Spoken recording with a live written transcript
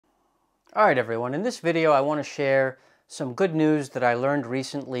All right, everyone. In this video, I want to share some good news that I learned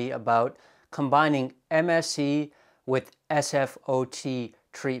recently about combining MSE with SFOT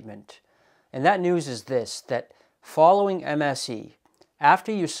treatment. And that news is this, that following MSE,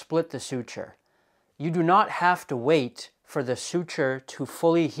 after you split the suture, you do not have to wait for the suture to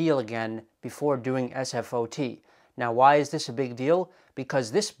fully heal again before doing SFOT. Now, why is this a big deal?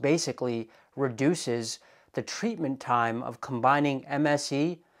 Because this basically reduces the treatment time of combining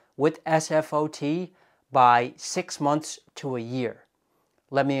MSE with SFOT by 6 months to a year.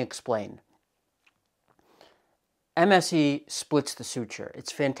 Let me explain. MSE splits the suture.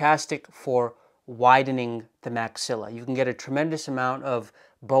 It's fantastic for widening the maxilla. You can get a tremendous amount of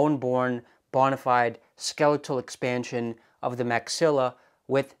bone-borne, bona fide skeletal expansion of the maxilla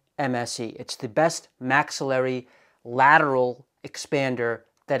with MSE. It's the best maxillary lateral expander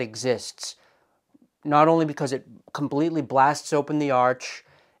that exists. Not only because it completely blasts open the arch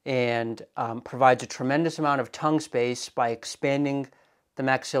and provides a tremendous amount of tongue space by expanding the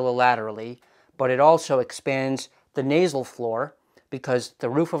maxilla laterally, but it also expands the nasal floor because the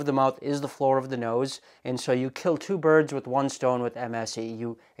roof of the mouth is the floor of the nose, and so you kill two birds with one stone with MSE.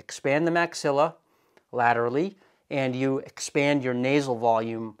 You expand the maxilla laterally, and you expand your nasal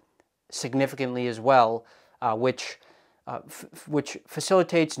volume significantly as well, which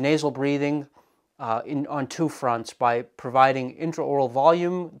facilitates nasal breathing on two fronts, by providing intraoral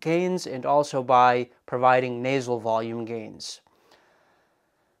volume gains and also by providing nasal volume gains.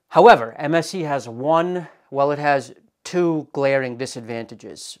 However, MSE has two glaring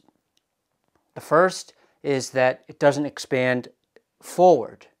disadvantages. The first is that it doesn't expand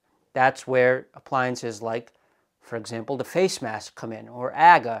forward. That's where appliances like, for example, the face mask come in, or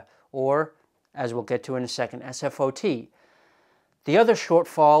AGA, or, as we'll get to in a second, SFOT. The other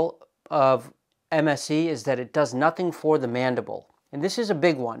shortfall of MSE is that it does nothing for the mandible. And this is a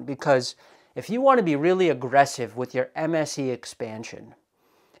big one, because if you want to be really aggressive with your MSE expansion,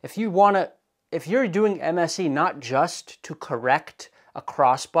 if you're doing MSE not just to correct a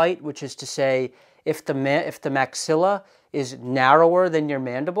crossbite, which is to say, if the maxilla is narrower than your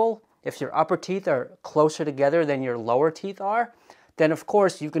mandible, if your upper teeth are closer together than your lower teeth are, then of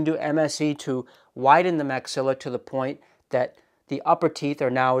course you can do MSE to widen the maxilla to the point that the upper teeth are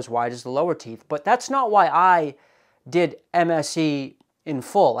now as wide as the lower teeth. But that's not why I did MSE in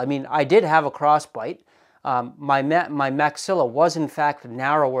full. I mean, I did have a crossbite. My maxilla was in fact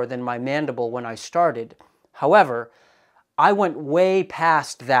narrower than my mandible when I started. However, I went way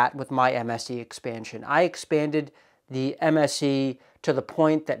past that with my MSE expansion. I expanded the MSE to the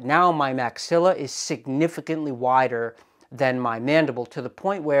point that now my maxilla is significantly wider than my mandible, to the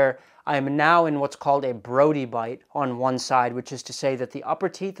point where I am now in what's called a Brody bite on one side, which is to say that the upper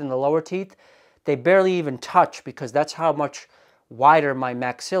teeth and the lower teeth, they barely even touch, because that's how much wider my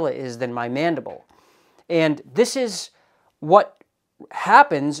maxilla is than my mandible. And this is what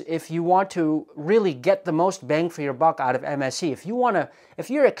happens if you want to really get the most bang for your buck out of MSE. If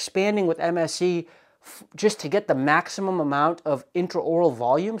you're expanding with MSE just to get the maximum amount of intraoral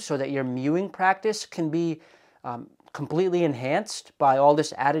volume so that your mewing practice can be completely enhanced by all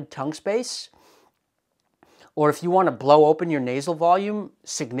this added tongue space, or if you want to blow open your nasal volume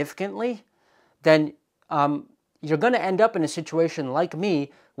significantly, then you're going to end up in a situation like me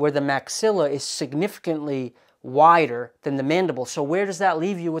where the maxilla is significantly wider than the mandible. So where does that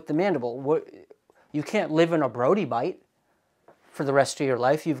leave you with the mandible? You can't live in a Brody bite for the rest of your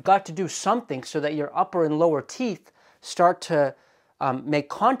life. You've got to do something so that your upper and lower teeth start to make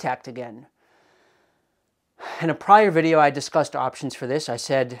contact again. In a prior video, I discussed options for this. I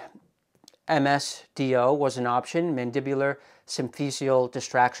said MSDO was an option, mandibular symphysial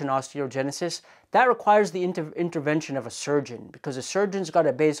distraction osteogenesis. That requires the intervention of a surgeon, because a surgeon's got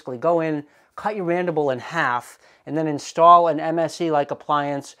to basically go in, cut your mandible in half, and then install an MSE-like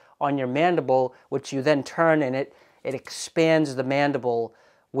appliance on your mandible, which you then turn, and it expands the mandible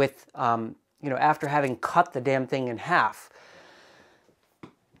with, after having cut the damn thing in half.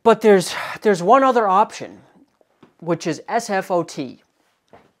 But there's one other option, which is SFOT.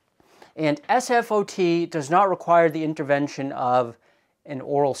 And SFOT does not require the intervention of an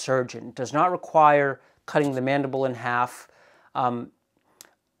oral surgeon, does not require cutting the mandible in half.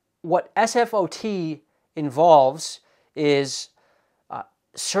 What SFOT involves is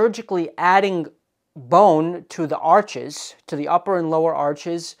surgically adding bone to the arches, to the upper and lower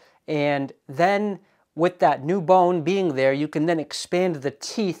arches, and then with that new bone being there, you can then expand the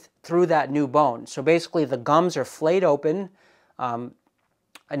teeth through that new bone. So basically the gums are flayed open.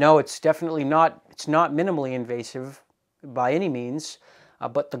 I know it's definitely not minimally invasive by any means,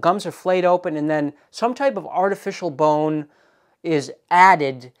 but the gums are flayed open, and then some type of artificial bone is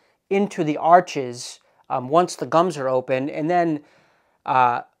added into the arches once the gums are open. And then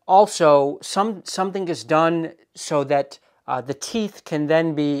also something is done so that the teeth can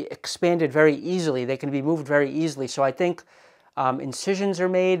then be expanded very easily. They can be moved very easily. So I think incisions are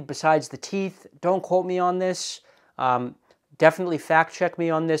made besides the teeth. Don't quote me on this. Definitely fact check me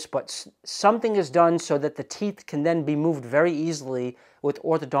on this, but something is done so that the teeth can then be moved very easily with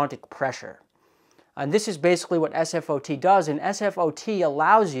orthodontic pressure. And this is basically what SFOT does, and SFOT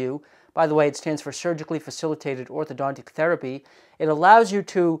allows you, by the way, it stands for Surgically Facilitated Orthodontic Therapy, it allows you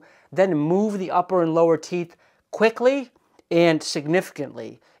to then move the upper and lower teeth quickly and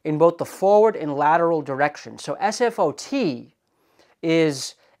significantly in both the forward and lateral direction. So SFOT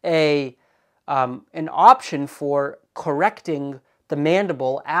is an option for correcting the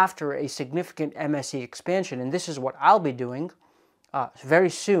mandible after a significant MSE expansion, and this is what I'll be doing very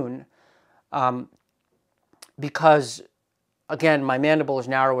soon, because again, my mandible is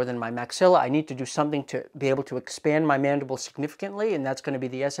narrower than my maxilla. I need to do something to be able to expand my mandible significantly, and that's going to be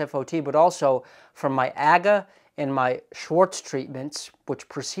the SFOT, but also from my AGA and my Schwartz treatments, which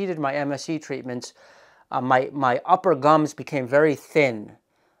preceded my MSE treatments, my upper gums became very thin,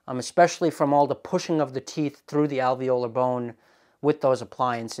 especially from all the pushing of the teeth through the alveolar bone with those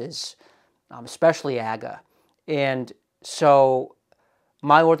appliances, especially AGA. And so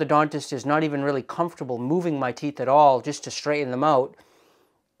my orthodontist is not even really comfortable moving my teeth at all just to straighten them out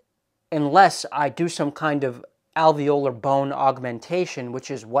unless I do some kind of alveolar bone augmentation,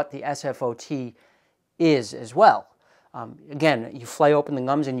 which is what the SFOT is as well. Again, you flay open the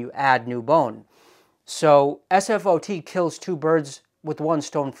gums and you add new bone. So SFOT kills two birds with one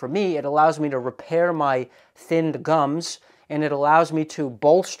stone for me. It allows me to repair my thinned gums, and it allows me to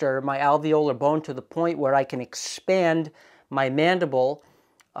bolster my alveolar bone to the point where I can expand my mandible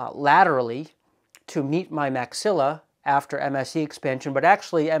laterally to meet my maxilla after MSE expansion. But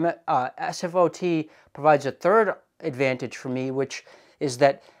actually, SFOT provides a third advantage for me, which is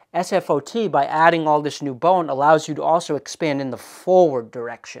that SFOT, by adding all this new bone, allows you to also expand in the forward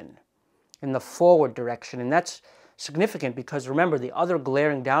direction. And that's significant because, remember, the other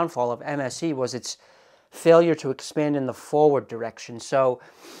glaring downfall of MSE was its failure to expand in the forward direction. So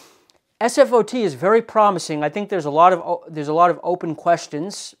SFOT is very promising. I think there's a lot of open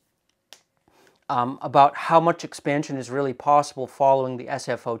questions about how much expansion is really possible following the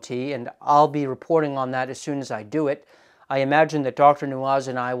SFOT, and I'll be reporting on that as soon as I do it. I imagine that Dr. Nuaz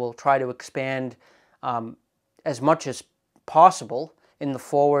and I will try to expand as much as possible in the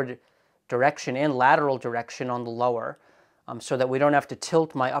forward direction and lateral direction on the lower, so that we don't have to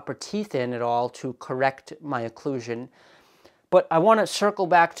tilt my upper teeth in at all to correct my occlusion. But I want to circle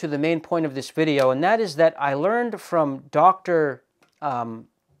back to the main point of this video, and that is that I learned from Dr.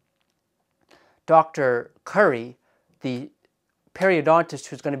 Curry, the periodontist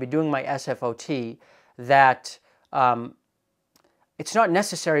who's going to be doing my SFOT, that it's not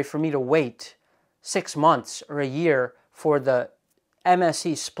necessary for me to wait 6 months or a year for the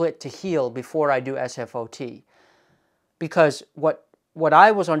MSE split to heal before I do SFOT. Because what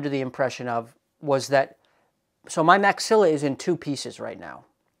I was under the impression of was that, so my maxilla is in two pieces right now.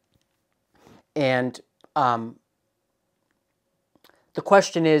 And the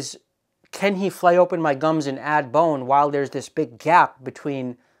question is, can he flay open my gums and add bone while there's this big gap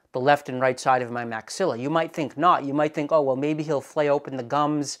between the left and right side of my maxilla? You might think not. You might think, oh, well, maybe he'll flay open the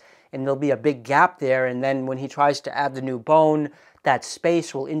gums and there'll be a big gap there, and then when he tries to add the new bone, that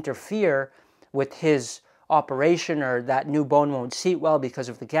space will interfere with his operation, or that new bone won't seat well because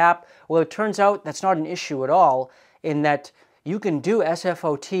of the gap. Well, it turns out that's not an issue at all, in that you can do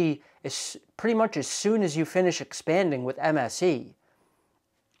SFOT pretty much as soon as you finish expanding with MSE,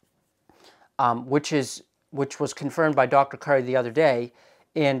 which was confirmed by Dr. Curry the other day.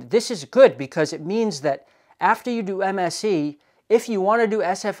 And this is good because it means that after you do MSE, if you want to do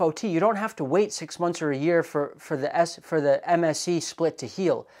SFOT, you don't have to wait 6 months or a year for the MSE split to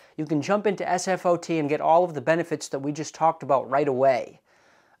heal. You can jump into SFOT and get all of the benefits that we just talked about right away,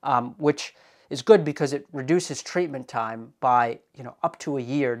 which is good because it reduces treatment time by up to a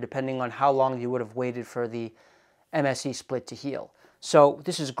year, depending on how long you would have waited for the MSE split to heal. So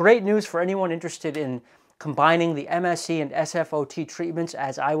this is great news for anyone interested in combining the MSE and SFOT treatments,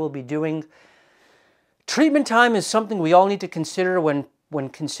 as I will be doing. Treatment time is something we all need to consider when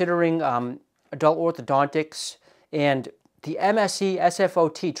considering adult orthodontics, and the MSE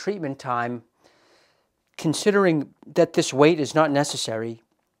SFOT treatment time, considering that this wait is not necessary,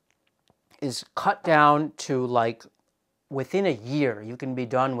 is cut down to like within a year. You can be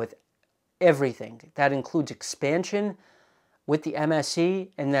done with everything. That includes expansion with the MSE,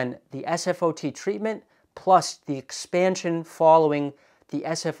 and then the SFOT treatment, plus the expansion following the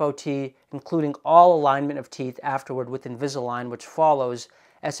SFOT, including all alignment of teeth afterward with Invisalign, which follows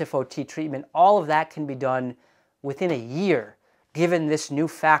SFOT treatment, all of that can be done within a year, given this new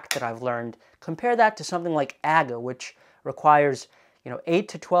fact that I've learned. Compare that to something like AGA, which requires 8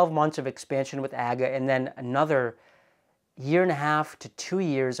 to 12 months of expansion with AGA, and then another 1.5 to 2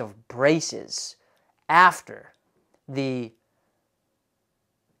 years of braces after the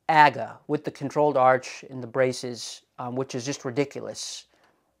AGA with the controlled arch and the braces, which is just ridiculous.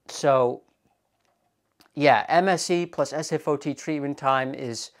 So yeah, MSE plus SFOT treatment time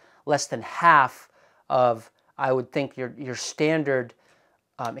is less than half of, I would think, your standard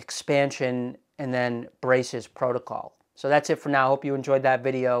expansion and then braces protocol. So that's it for now. Hope you enjoyed that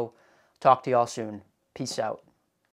video. Talk to y'all soon. Peace out.